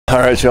All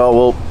right, y'all.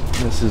 Well,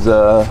 this is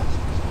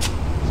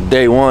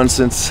day one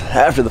since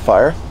after the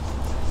fire.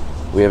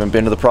 We haven't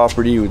been to the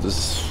property.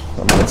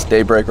 It's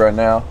daybreak right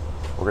now.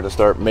 We're gonna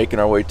start making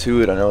our way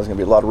to it. I know there's gonna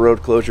be a lot of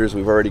road closures.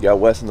 We've already got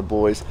Wes and the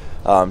boys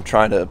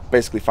trying to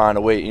basically find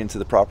a way into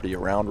the property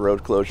around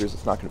road closures.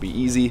 It's not gonna be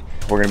easy.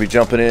 We're gonna be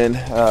jumping in,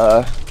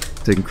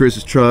 taking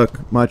Chris's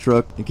truck, my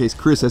truck, in case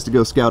Chris has to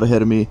go scout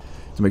ahead of me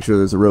to make sure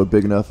there's a road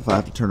big enough if I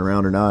have to turn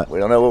around or not. We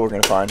don't know what we're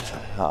gonna find.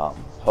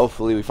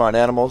 Hopefully we find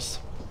animals.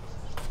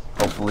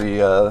 Hopefully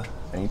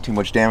ain't too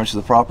much damage to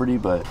the property,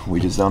 but we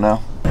just don't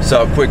know.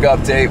 So quick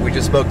update, we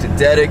just spoke to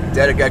Dedick.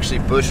 Dedick actually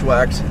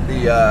bushwhacked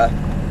the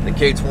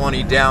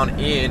K20 down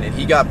in, and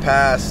he got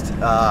past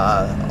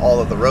all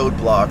of the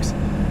roadblocks.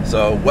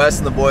 So Wes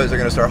and the boys are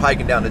gonna start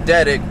hiking down to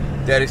Dedick.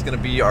 Dedick's gonna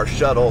be our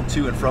shuttle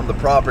to and from the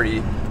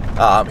property.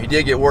 He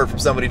did get word from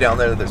somebody down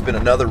there that there's been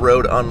another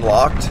road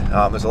unlocked.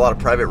 There's a lot of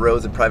private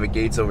roads and private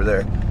gates over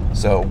there.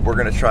 So we're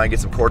gonna try and get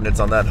some coordinates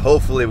on that.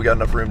 Hopefully we got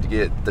enough room to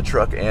get the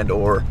truck and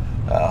or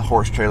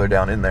horse trailer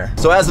down in there.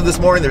 So as of this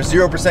morning, there's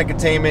 0%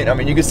 containment. I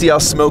mean, you can see how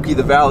smoky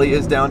the valley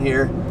is down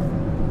here.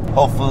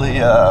 Hopefully, you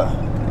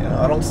know,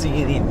 I don't see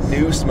any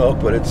new smoke,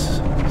 but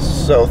it's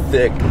so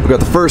thick. We got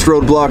the first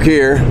roadblock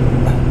here.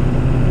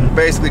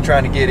 Basically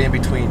trying to get in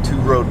between two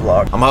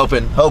roadblocks. I'm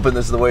hoping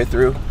this is the way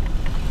through.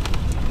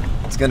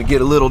 It's gonna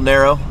get a little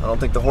narrow. I don't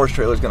think the horse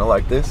trailer is gonna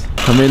like this.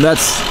 I mean,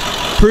 that's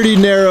pretty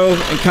narrow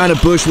and kind of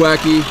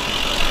bushwhacky.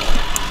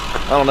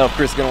 I don't know if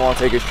Chris is gonna want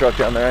to take his truck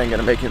down there. I ain't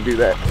gonna make him do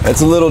that. It's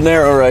a little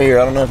narrow right here.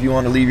 I don't know if you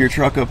want to leave your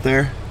truck up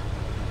there.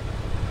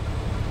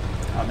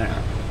 Out there.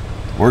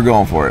 We're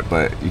going for it,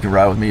 but you can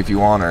ride with me if you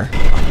want, or.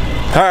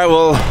 All right,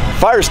 well,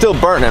 fire's still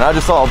burning. I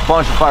just saw a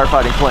bunch of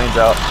firefighting planes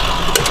out.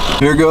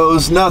 Here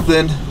goes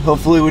nothing.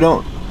 Hopefully we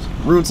don't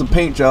ruin some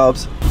paint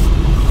jobs.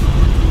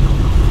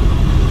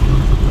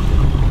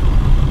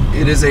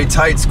 It is a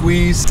tight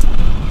squeeze.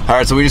 All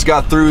right, so we just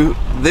got through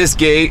this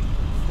gate,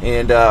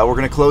 and we're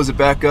gonna close it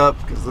back up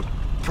because the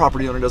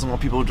property owner doesn't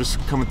want people just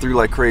coming through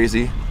like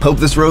crazy. Hope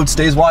this road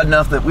stays wide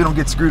enough that we don't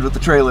get screwed with the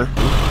trailer.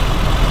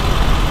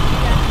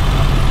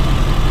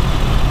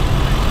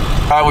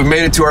 All right, we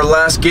made it to our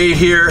last gate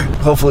here.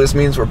 Hopefully this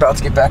means we're about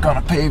to get back on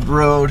a paved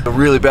road.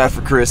 Really bad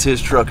for Chris.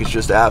 His truck is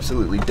just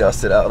absolutely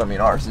dusted out. I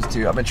mean, ours is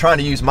too. I've been trying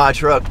to use my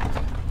truck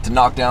to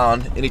knock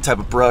down any type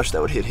of brush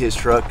that would hit his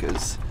truck,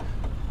 because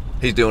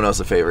he's doing us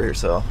a favor here.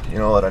 So, you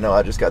know what, I know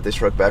I just got this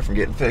truck back from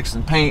getting fixed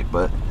and paint,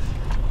 but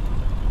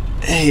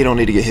hey, you don't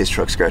need to get his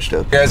truck scratched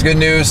up. Guys, good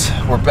news,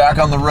 we're back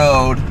on the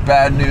road.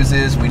 Bad news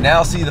is we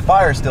now see the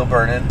fire still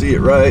burning. See it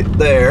right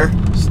there,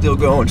 still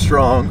going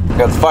strong.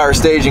 Got the fire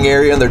staging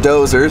area and their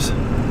dozers.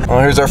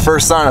 Well, here's our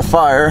first sign of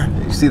fire.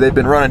 You see they've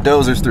been running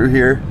dozers through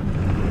here.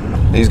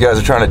 These guys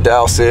are trying to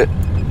douse it.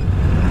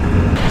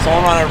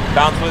 Someone want to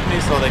bounce with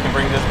me so they can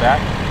bring this back?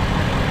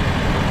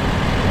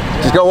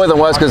 Just go with them,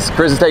 Wes, because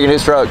Chris is taking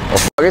his truck.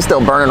 Oh, it's still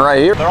burning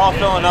right here. They're all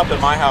filling up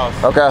at my house.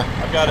 Okay.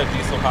 I've got a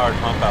diesel-powered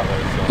pump out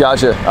there. So.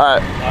 Gotcha. All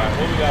right. All right,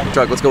 what we got?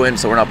 Truck, let's go in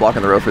so we're not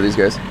blocking the road for these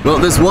guys. Well,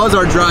 this was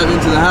our drive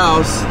into the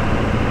house.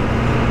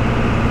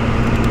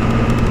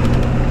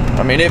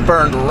 I mean, it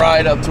burned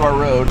right up to our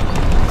road.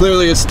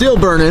 Clearly, it's still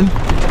burning.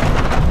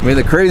 I mean,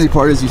 the crazy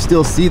part is you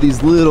still see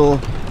these little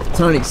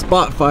tiny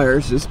spot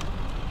fires just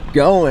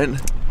going.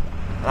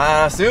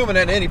 I'm assuming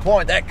at any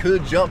point that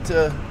could jump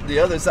to the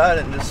other side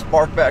and just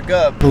spark back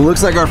up. It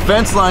looks like our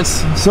fence line's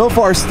so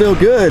far still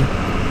good.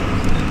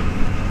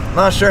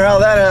 Not sure how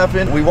that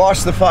happened. We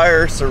watched the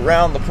fire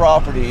surround the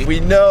property.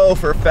 We know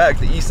for a fact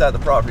the east side of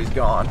the property's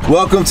gone.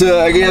 Welcome to,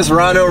 I guess,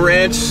 Rhino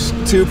Ranch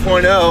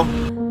 2.0.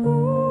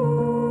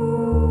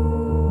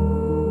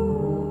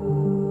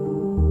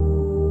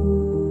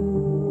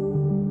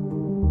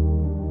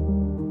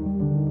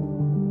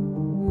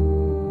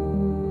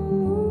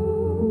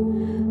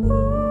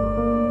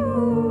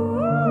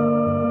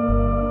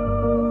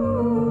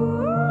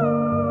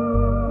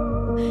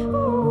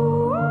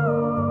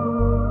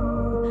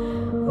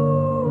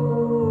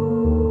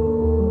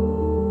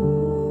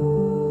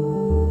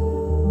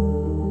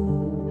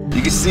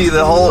 You can see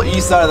the whole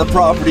east side of the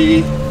property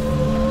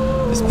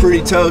is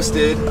pretty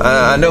toasted.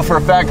 I know for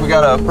a fact we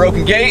got a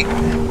broken gate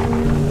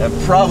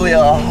and probably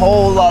a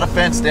whole lot of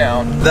fence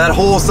down. That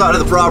whole side of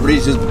the property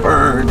is just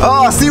burned.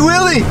 Oh, I see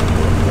Willie!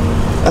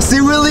 I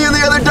see Willie and the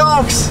other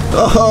donks.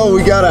 Oh,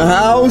 we got a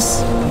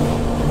house.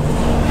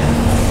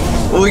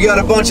 We got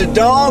a bunch of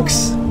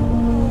donks.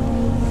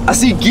 I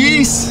see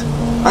geese.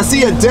 I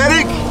see a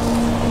Dedick.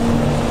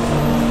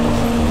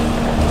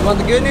 You want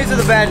the good news or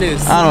the bad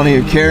news? I don't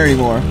even care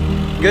anymore.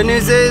 Good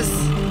news is,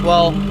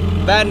 well,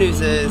 bad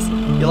news is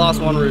you lost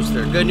one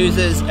rooster. Good news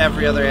is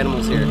every other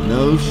animal's here.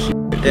 No shit.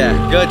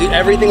 Yeah, good. Dude,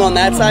 everything on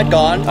that side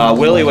gone.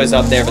 Willie was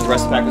up there, but the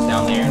rest of the pack was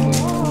down there.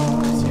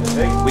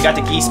 And we got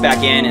the geese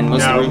back in, and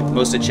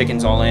most of the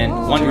chickens all in.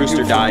 One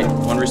rooster died.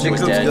 One rooster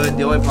was dead. Good.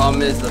 The only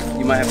problem is that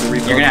you might have to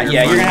rebuild you're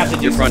gonna have to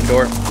do your front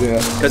door.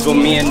 Yeah. Because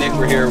when me and Nick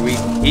were here,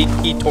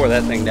 he tore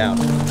that thing down.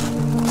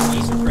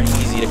 Geese are pretty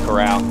easy to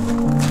corral.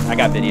 I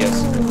got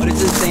videos. But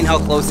it's insane how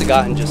close it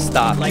got and just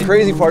stopped. The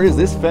crazy part is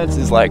this fence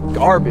is like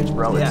garbage,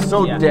 bro. It's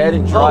so dead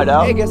and dried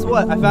out. Hey, guess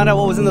what? I found out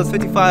what was in those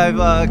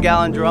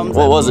 55-gallon drums.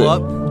 What was it?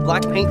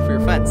 Black paint for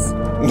your fence.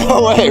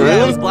 No way, really?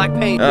 Yeah, it was black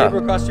paint. Neighbor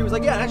across the street was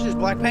like, yeah, that's just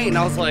black paint. And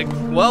I was like,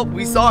 well,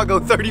 we saw it go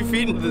 30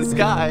 feet into the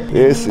sky.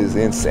 This is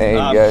insane,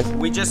 guys.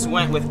 We just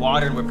went with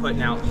water and we're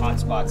putting out hot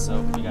spots, so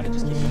we gotta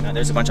just keep doing that.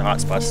 There's a bunch of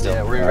hot spots still.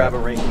 Yeah, we're gonna grab a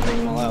rake and take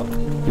them all out.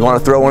 You want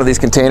to throw one of these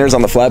containers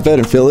on the flatbed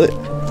and fill it?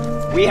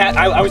 We had.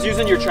 I was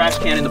using your trash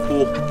can in the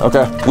pool.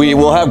 Okay. We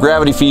will have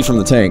gravity feed from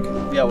the tank.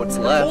 Yeah, what's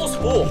left? The pool's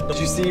full. Did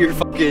you see your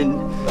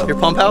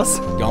pump house?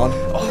 Gone.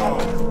 Oh,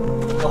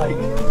 like,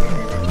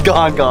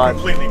 gone.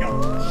 Completely gone.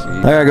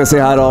 I gotta go say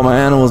hi to all my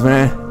animals,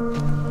 man.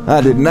 I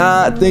did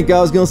not think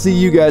I was gonna see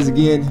you guys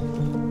again.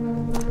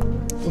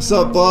 What's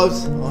up,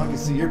 Bubs? Oh, I can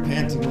see you're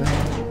panting,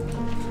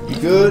 man. You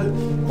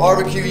good?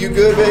 Barbecue, you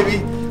good,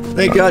 baby?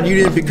 Thank God you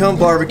didn't become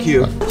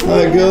barbecue.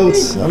 Hi,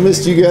 goats. I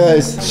missed you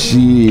guys.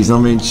 Jeez, I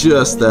mean,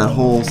 just that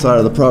whole side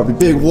of the property.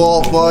 Big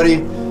Walt, buddy.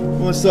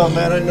 What's up,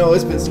 man? I know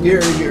it's been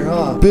scary here,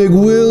 huh? Big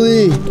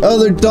Willie,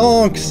 other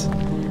donks.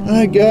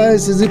 Hi,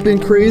 guys. Has it been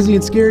crazy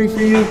and scary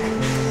for you?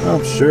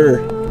 I'm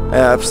sure.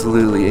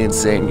 Absolutely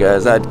insane,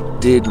 guys. I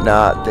did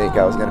not think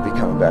I was gonna be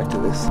coming back to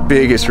this.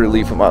 Biggest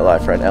relief of my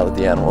life right now that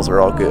the animals are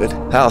all good.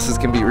 Houses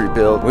can be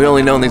rebuilt. We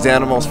only known these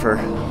animals for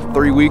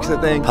 3 weeks, I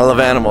think. I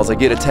love animals. I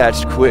get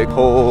attached quick.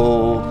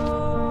 Oh,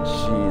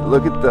 gee,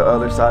 look at the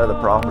other side of the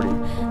property.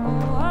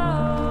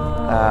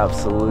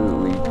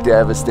 Absolutely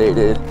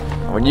devastated.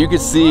 When you can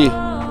see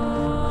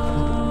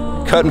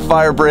cutting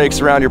fire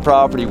breaks around your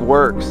property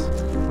works.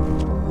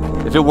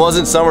 If it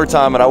wasn't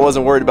summertime and I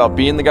wasn't worried about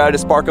being the guy to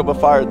spark up a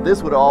fire,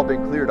 this would have all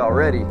been cleared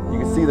already. You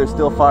can see there's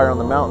still fire on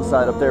the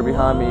mountainside up there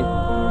behind me.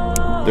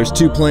 There's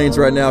 2 planes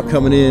right now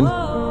coming in,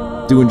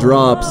 doing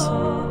drops.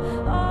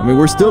 I mean,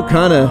 we're still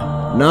kind of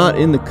not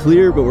in the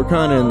clear, but we're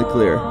kind of in the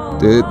clear.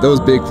 Dude, those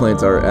big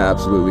planes are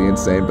absolutely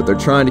insane, but they're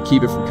trying to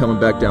keep it from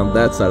coming back down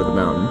that side of the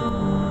mountain.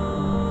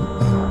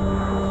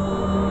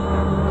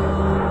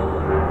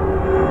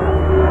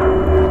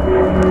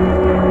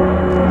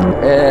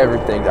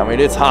 Everything, I mean,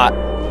 it's hot.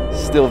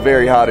 Still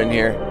very hot in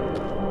here.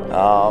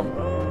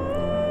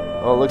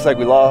 Well, it looks like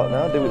we lost.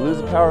 No, did we lose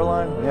the power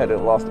line? We had to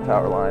have lost the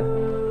power line.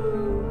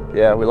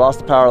 Yeah, we lost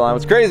the power line.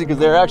 It's crazy because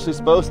they're actually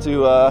supposed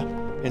to,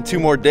 in 2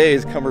 more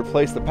days, come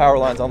replace the power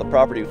lines on the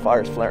property.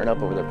 Fire's flaring up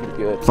over there pretty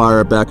good.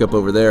 Fire back up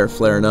over there,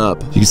 flaring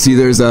up. You can see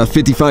there's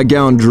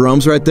 55-gallon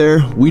drums right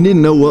there. We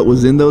didn't know what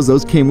was in those.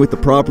 Those came with the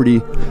property.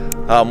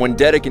 When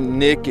Dedick and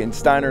Nick and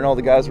Steiner and all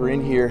the guys were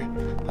in here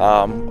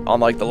on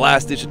like the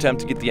last ditch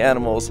attempt to get the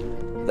animals,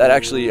 that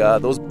actually,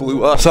 those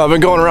blew up. So I've been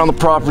going around the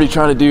property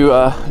trying to do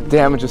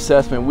damage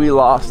assessment. We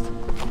lost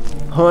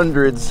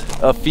hundreds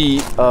of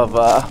feet of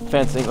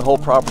fencing. The whole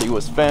property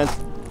was fenced.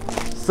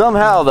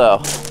 Somehow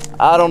though,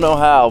 I don't know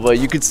how, but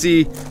you could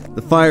see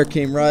the fire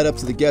came right up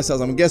to the guest house.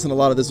 I'm guessing a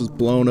lot of this was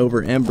blown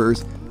over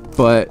embers,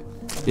 but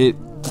it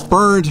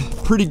burned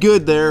pretty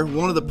good there.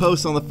 One of the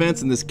posts on the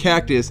fence and this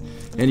cactus,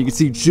 and you can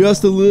see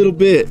just a little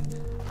bit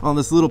on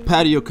this little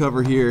patio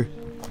cover here.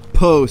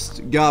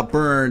 Post got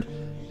burned.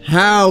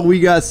 How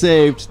we got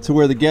saved to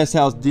where the guest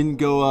house didn't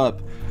go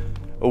up,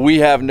 we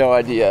have no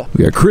idea.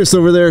 We got Chris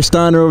over there,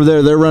 Steiner over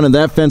there. They're running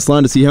that fence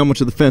line to see how much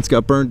of the fence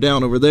got burned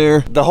down over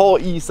there. The whole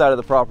east side of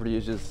the property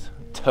is just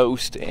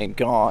toast and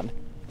gone.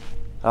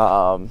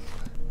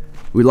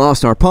 We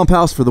lost our pump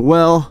house for the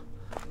well,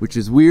 which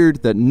is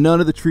weird that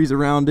none of the trees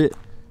around it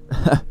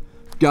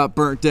got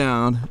burnt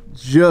down,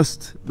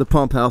 just the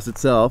pump house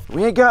itself.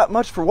 We ain't got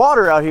much for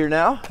water out here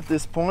now at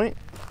this point.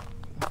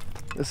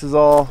 This is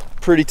all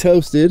pretty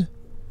toasted.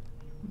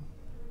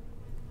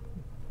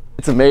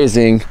 It's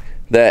amazing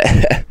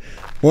that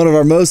one of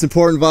our most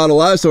important vital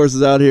life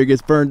sources out here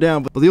gets burned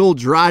down, but the old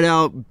dried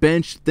out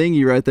bench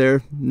thingy right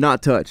there,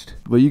 not touched.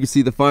 But you can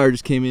see the fire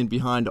just came in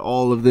behind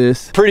all of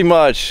this. Pretty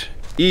much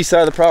east side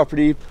of the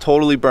property,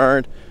 totally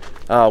burned.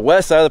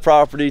 West side of the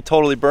property,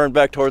 totally burned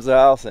back towards the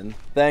house, and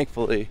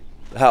thankfully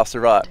the house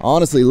survived.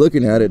 Honestly,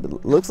 looking at it,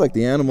 it looks like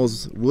the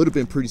animals would have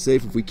been pretty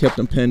safe if we kept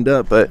them penned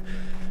up, but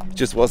it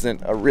just wasn't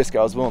a risk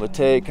I was willing to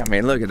take. I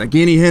mean, look at the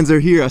guinea hens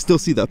are here. I still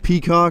see the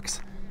peacocks.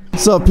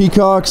 What's up,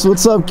 peacocks?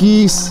 What's up,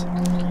 geese?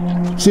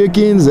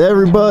 Chickens,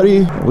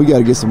 everybody. We got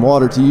to get some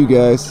water to you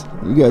guys.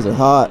 You guys are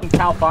hot.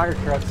 Cal fire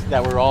trucks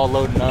that were all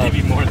loading up.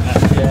 Maybe more than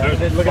that.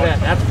 Yeah, look at that.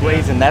 That's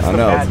blazing. That's the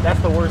bad. That's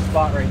the worst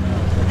spot right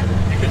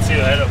now. You can see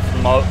that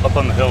up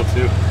on the hill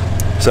too.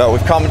 So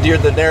we've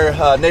commandeered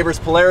the neighbor's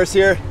Polaris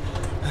here.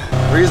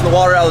 We're using the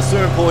water out of the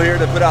swimming pool here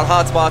to put out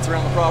hot spots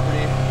around the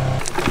property.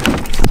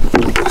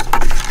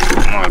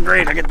 Oh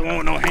great, I get the one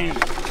with no hands.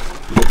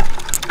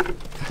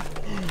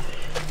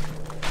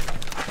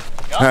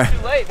 It's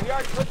too late. We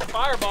already put the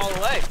fireball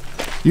away.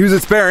 Use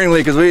it sparingly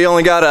because we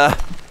only got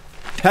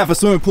half a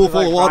swimming pool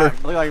full of water.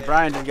 Look like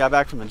Brian just got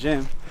back from the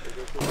gym.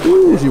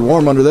 Ooh, it's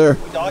warm under there.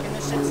 We dogging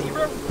this shit,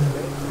 zebra?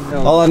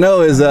 All I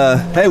know is,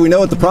 hey, we know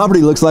what the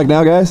property looks like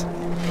now, guys.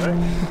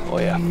 Oh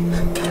yeah.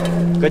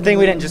 Good thing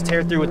we didn't just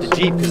tear through with the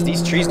Jeep because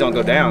these trees don't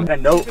go down. A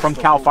note from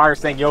Cal Fire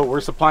saying, yo,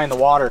 we're supplying the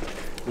water.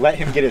 let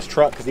him get his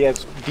truck because he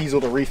has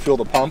diesel to refuel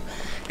the pump.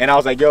 And I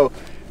was like, yo,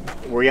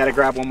 we got to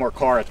grab one more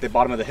car at the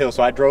bottom of the hill.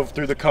 So I drove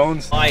through the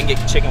cones. I can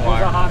get chicken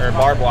wire or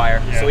barbed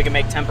wire so we can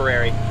make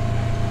temporary.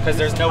 Because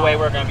there's no way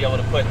we're going to be able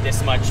to put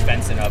this much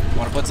fencing up.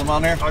 Want to put some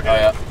on there? Okay. Oh,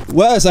 yeah.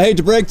 Wes, I hate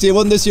to break to you,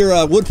 wasn't this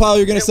your wood pile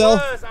you're going to sell?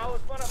 It was. I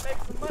was going to make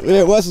some money.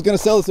 Yeah, Wes is going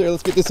to sell this here.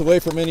 Let's get this away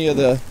from any of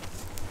the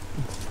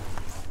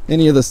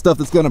stuff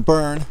that's going to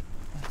burn.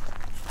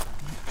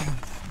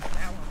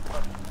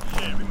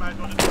 Yeah, we might as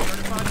well just do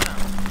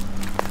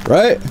 35 now.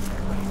 Right?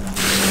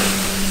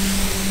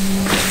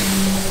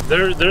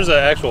 There's an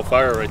actual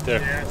fire right there.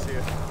 Yeah, I see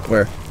it.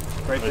 Where?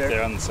 Right there.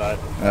 There on the side.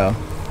 Oh.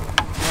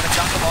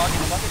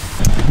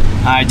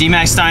 Alright,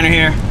 Dmaxryno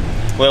here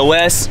with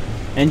Wes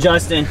and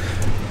Justin.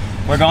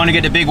 We're going to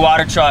get the big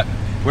water truck.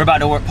 We're about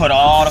to put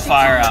all the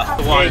fire out.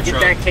 The water Get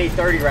truck. that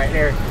K30 right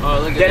there.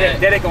 Oh, look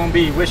at that. Dedek gonna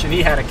be wishing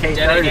he had a K30.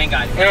 Dedek ain't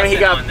got and he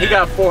nothing on he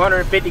got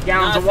 450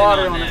 gallons of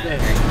water on that. his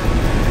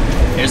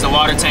dick. Here's the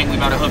water tank we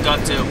about to hook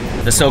up to.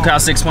 The SoCal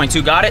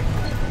 6.2 got it?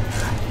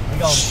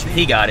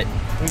 He got it.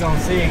 We gonna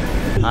see.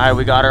 Alright,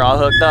 we got her all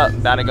hooked up.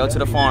 About to go to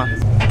the farm.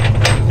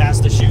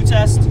 Passed the shoe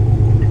test.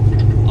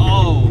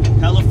 Oh,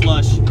 hella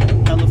flush.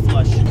 Hella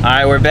flush.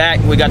 Alright, we're back.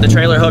 We got the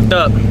trailer hooked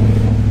up.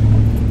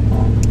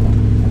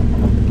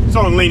 So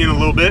I'm leaning a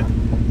little bit.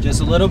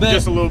 Just a little bit?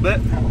 Just a little bit.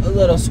 A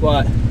little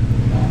squat.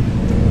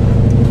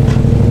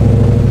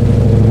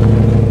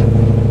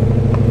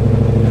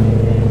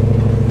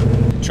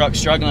 Truck's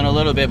struggling a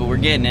little bit, but we're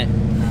getting it.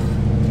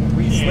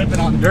 We slipping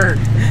on dirt.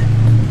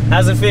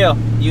 How's it feel?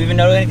 You even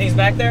know anything's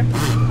back there?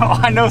 Oh,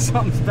 I know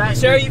something's back.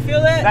 Sure you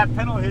feel that? That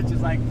pedal hitch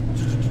is like.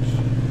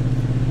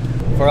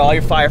 For all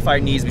your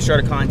firefighting needs, be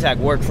sure to contact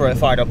work for a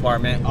fire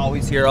department.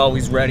 Always here,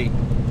 always ready.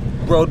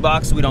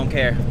 Roadblocks, we don't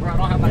care. Bro, I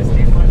don't have my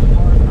stabilizer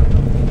car.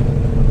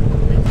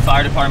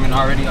 Fire department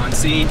already on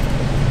scene.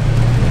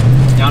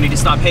 Y'all need to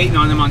stop hating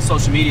on them on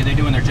social media. They're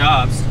doing their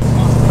jobs.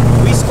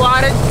 We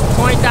squatted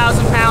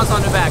 20,000 pounds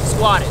on the back.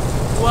 Squatted.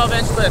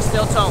 12-inch lift,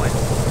 still towing.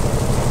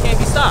 Can't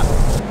be stopped.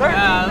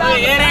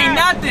 It ain't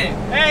nothing.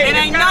 Hey, it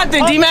ain't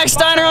nothing.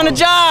 Dmaxryno on the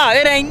job.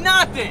 It ain't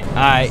nothing. All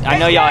right, I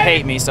know y'all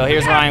hate me, so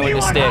here's Ryan with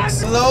the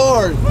sticks.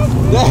 Lord,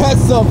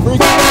 that's some freaking,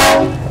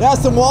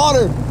 that's some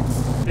water.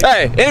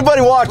 Hey,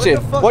 anybody watching?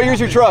 What year's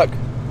your truck?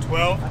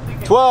 12.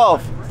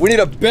 12. We need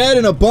a bed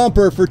and a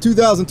bumper for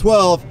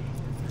 2012.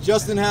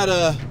 Justin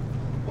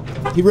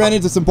he ran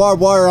into some barbed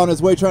wire on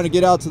his way trying to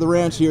get out to the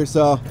ranch here,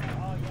 so.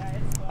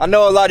 I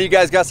know a lot of you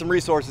guys got some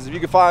resources. If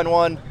you can find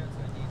one,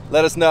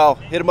 let us know.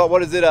 Hit him up.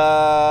 What is it?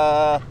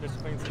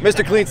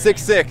 Mr. Clean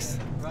 66.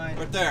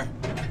 Right there.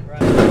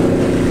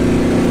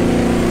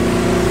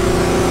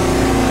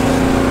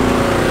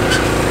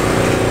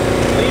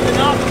 Leave it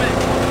off of it.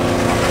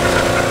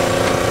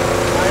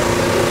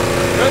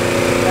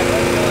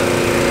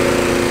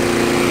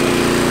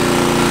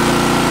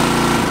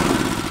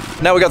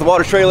 Now we got the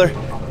water trailer.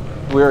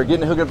 We were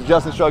getting hooked up to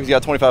Justin's truck. He's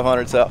got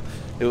 2,500, so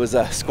it was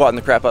squatting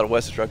the crap out of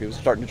Wes's truck. It was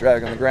starting to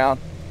drag on the ground.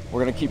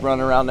 We're gonna keep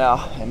running around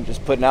now and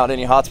just putting out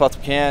any hot spots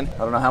we can. I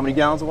don't know how many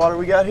gallons of water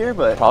we got here,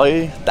 but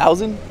probably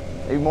 1,000,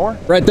 maybe more.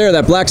 Right there,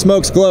 that black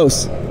smoke's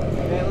close.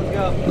 Okay, let's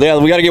go. Yeah,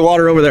 we gotta get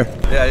water over there.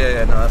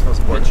 Yeah, no, that's most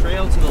The important.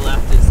 trail to the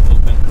left is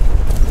open.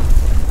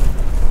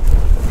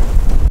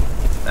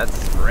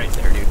 That's right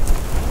there, dude.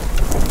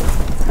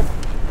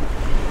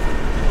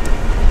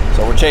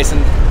 So we're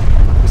chasing,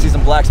 we see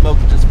some black smoke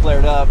that just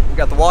flared up. We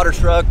got the water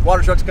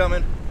truck's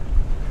coming.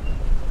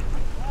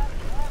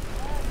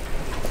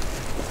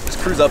 Just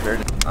cruise up here.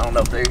 I don't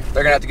know if they're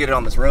gonna have to get it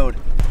on this road.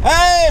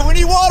 Hey, we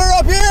need water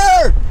up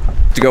here!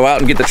 To go out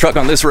and get the truck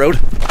on this road.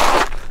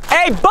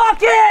 Hey,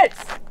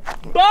 buckets!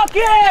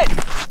 Buckets!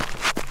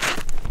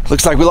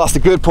 Looks like we lost a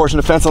good portion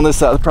of fence on this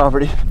side of the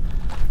property.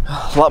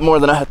 A lot more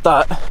than I had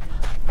thought.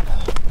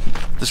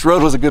 This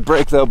road was a good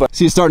break though, but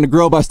See it's starting to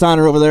grow by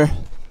Steiner over there.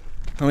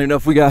 I don't even know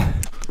if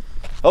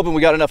hoping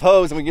we got enough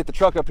hose and we can get the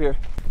truck up here.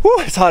 Whew,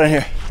 it's hot in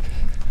here.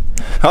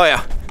 Oh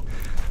yeah.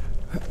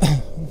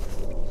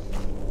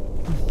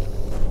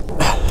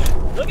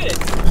 Look at it.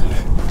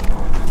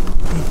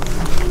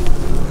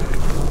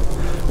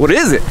 What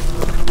is it?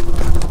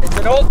 It's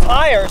an old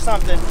tire or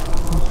something.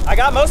 I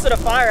got most of the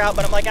fire out,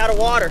 but I'm like out of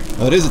water.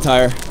 Oh, it is a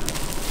tire.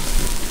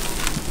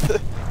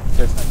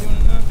 There's not doing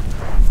enough.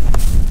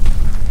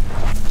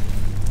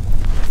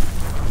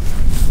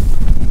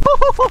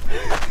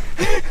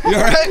 You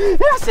all right?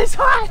 Yes, it's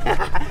hot.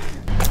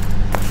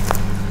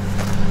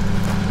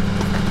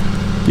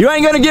 You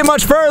ain't gonna get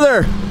much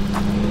further.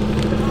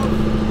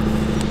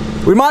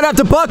 We might have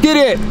to bucket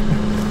it.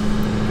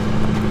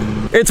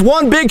 It's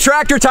one big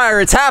tractor tire.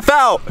 It's half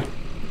out.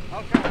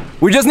 Okay.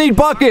 We just need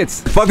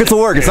buckets. Buckets will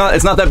work. It's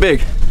not that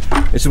big.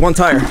 It's just one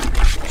tire.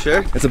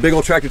 Sure. It's a big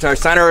old tractor tire.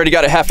 Steiner already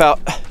got it half out.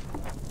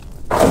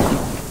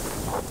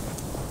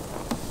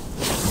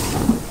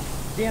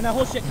 Damn, that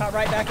whole shit caught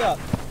right back up.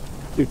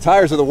 Dude,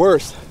 tires are the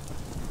worst.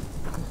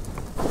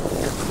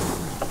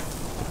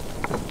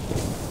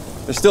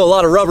 There's still a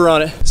lot of rubber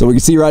on it. So we can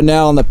see right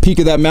now on the peak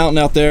of that mountain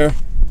out there,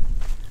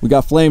 we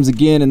got flames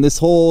again, and this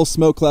whole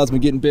smoke cloud's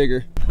been getting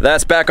bigger.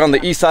 That's back on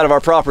the east side of our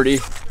property.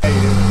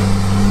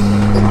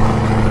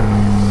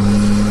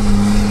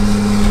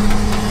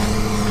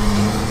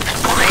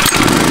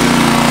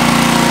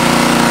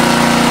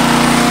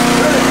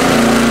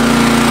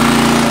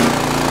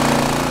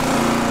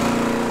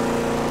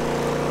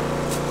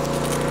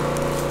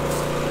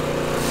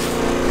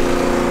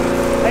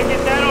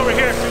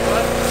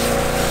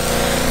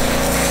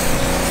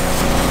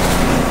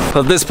 So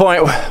at this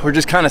point, we're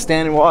just kind of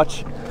standing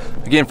watch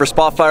again for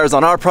spot fires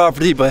on our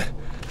property, but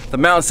the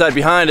mountainside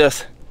behind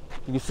us,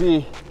 you can see,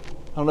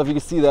 I don't know if you can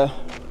see that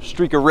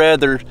streak of red.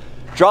 They're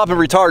dropping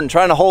retardant,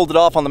 trying to hold it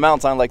off on the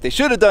mountainside like they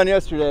should have done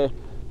yesterday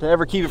to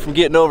ever keep it from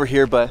getting over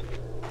here, but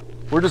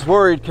we're just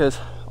worried because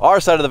our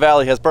side of the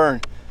valley has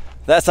burned.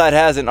 That side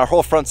hasn't, our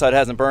whole front side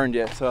hasn't burned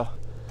yet. So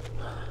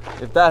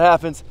if that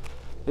happens,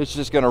 it's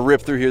just gonna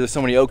rip through here. There's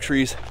so many oak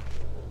trees.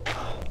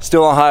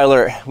 Still on high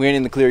alert. We ain't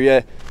in the clear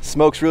yet.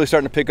 Smoke's really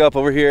starting to pick up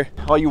over here.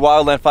 All you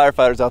wildland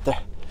firefighters out there,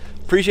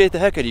 appreciate the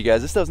heck out of you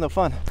guys. This stuff's no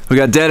fun. We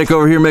got Dedic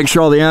over here making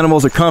sure all the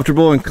animals are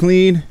comfortable and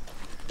clean.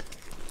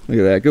 Look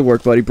at that, good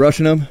work, buddy.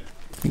 Brushing them.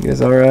 You guys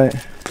all right?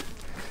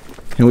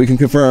 And we can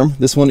confirm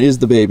this one is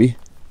the baby.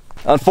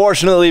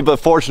 Unfortunately,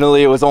 but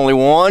fortunately, it was only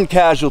one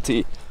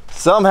casualty.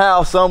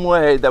 Somehow, some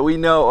way that we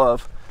know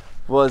of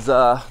was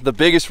the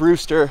biggest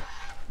rooster.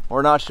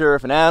 We're not sure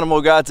if an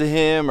animal got to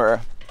him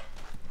or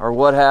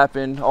what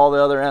happened. All the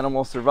other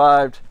animals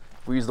survived.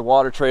 We used the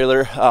water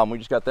trailer. We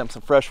just got them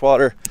some fresh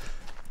water.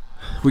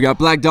 We got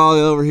Black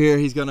Dahlia over here.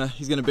 He's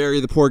gonna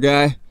bury the poor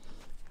guy,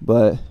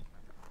 but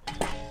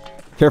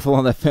careful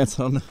on that fence.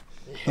 I don't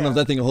know if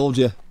that thing will hold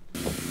you.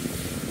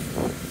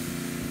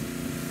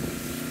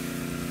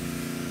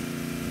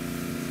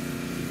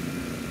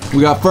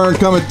 We got Fern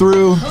coming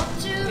through,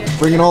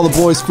 bringing all the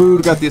boys food.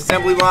 We got the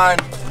assembly line.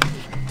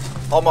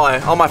 All my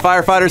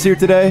firefighters here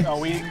today. Oh,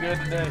 we eating good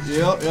today.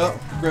 Yep.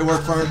 Great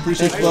work, Fern.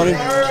 Appreciate you, buddy.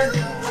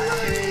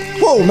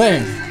 Whoa,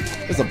 man.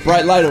 There's a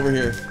bright light over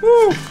here.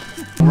 Woo.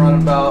 We're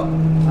running about, I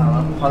don't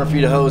know, 100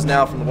 feet of hose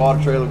now from the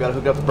water trailer. We've got to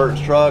hook up the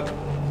Burton's truck.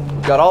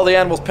 We've got all the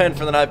animals penned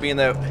for the night, being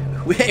that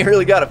we ain't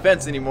really got a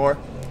fence anymore.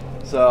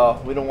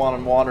 So we don't want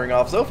them wandering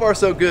off. So far,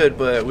 so good,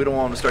 but we don't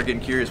want them to start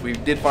getting curious. We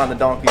did find the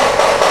donkey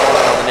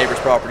on the neighbor's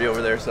property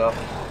over there. So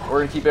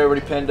we're gonna keep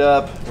everybody penned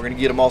up. We're gonna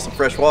get them all some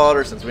fresh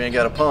water since we ain't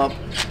got a pump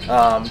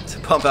to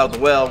pump out the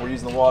well. We're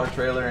using the water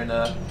trailer, and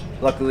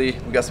luckily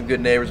we got some good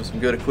neighbors with some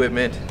good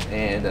equipment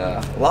and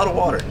a lot of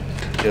water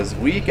because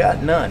we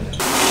got none.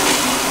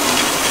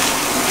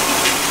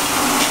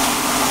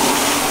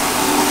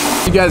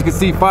 You guys can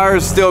see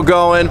fire's still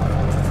going.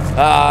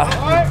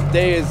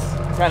 Day is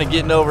kind of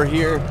getting over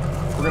here.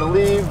 We're gonna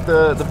leave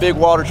the big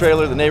water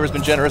trailer. The neighbor's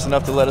been generous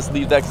enough to let us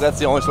leave that because that's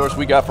the only source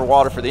we got for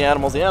water for the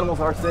animals. The animals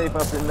are safe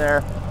up in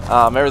there.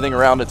 Everything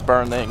around it's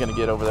burned. They ain't gonna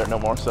get over there no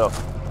more. So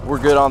we're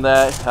good on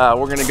that.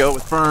 We're gonna go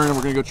with Fern.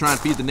 We're gonna go try and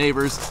feed the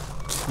neighbors.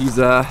 He's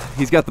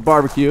got the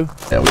barbecue.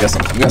 Yeah, we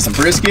got some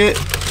brisket.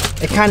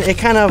 It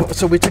kind of.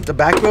 So we took the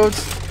back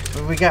roads.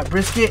 We got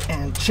brisket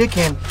and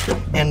chicken,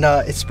 and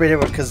it's spread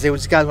everywhere because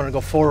these guys want to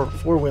go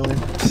four-wheeling.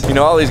 You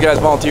know, all these guys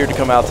volunteered to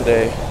come out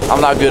today.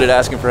 I'm not good at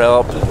asking for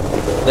help.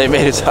 They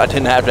made it so I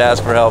didn't have to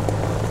ask for help.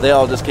 They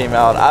all just came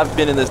out. I've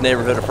been in this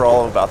neighborhood for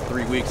all of about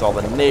 3 weeks. All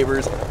the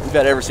neighbors, we've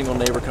had every single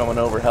neighbor coming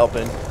over,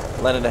 helping,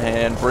 lending a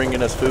hand,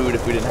 bringing us food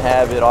if we didn't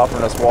have it,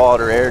 offering us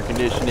water, air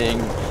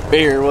conditioning,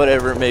 beer,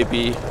 whatever it may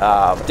be.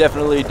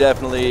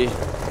 Definitely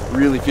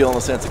really feeling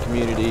a sense of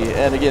community.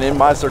 And again, in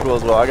my circle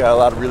as well, I got a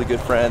lot of really good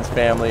friends,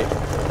 family.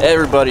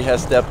 Everybody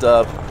has stepped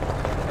up,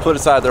 put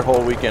aside their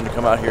whole weekend to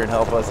come out here and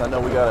help us. I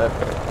know we got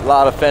a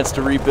lot of fence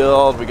to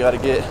rebuild. We got to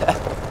get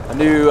a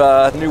new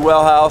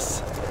well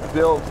house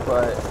built,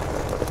 but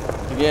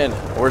again,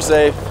 we're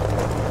safe.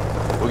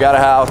 We got a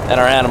house and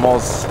our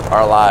animals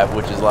are alive,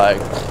 which is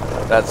like,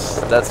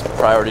 that's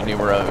priority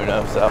numero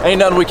uno. So ain't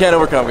nothing we can't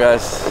overcome,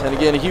 guys. And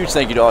again, a huge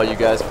thank you to all you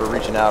guys for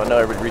reaching out. I know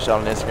everybody reached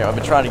out on Instagram. I've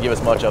been trying to give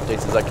as much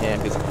updates as I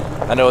can because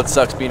I know it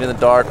sucks being in the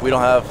dark. We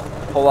don't have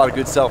a whole lot of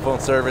good cell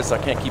phone service. I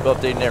can't keep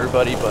updating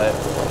everybody, but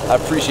I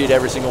appreciate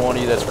every single one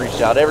of you that's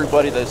reached out.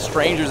 Everybody, the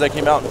strangers that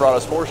came out and brought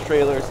us horse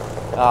trailers,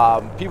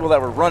 people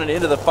that were running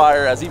into the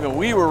fire as even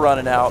we were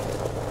running out.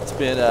 It's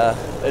been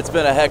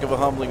a heck of a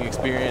humbling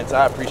experience.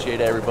 I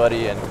appreciate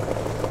everybody, and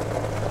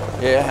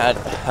yeah,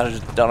 I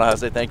just don't know how to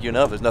say thank you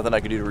enough. There's nothing I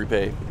can do to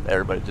repay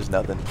everybody, just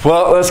nothing.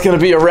 Well, that's gonna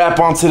be a wrap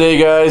on today,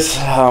 guys.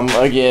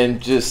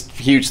 Again, just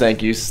huge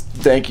thank yous.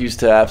 Thank yous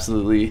to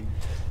absolutely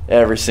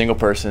every single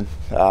person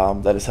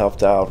that has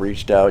helped out,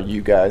 reached out,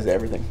 you guys,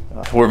 everything.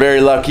 We're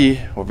very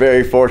lucky, we're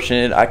very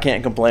fortunate. I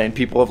can't complain.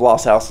 People have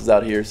lost houses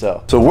out here,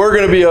 so we're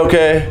gonna be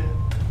okay.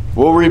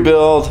 We'll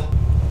rebuild.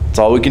 That's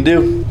all we can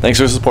do. Thanks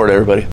for the support, everybody.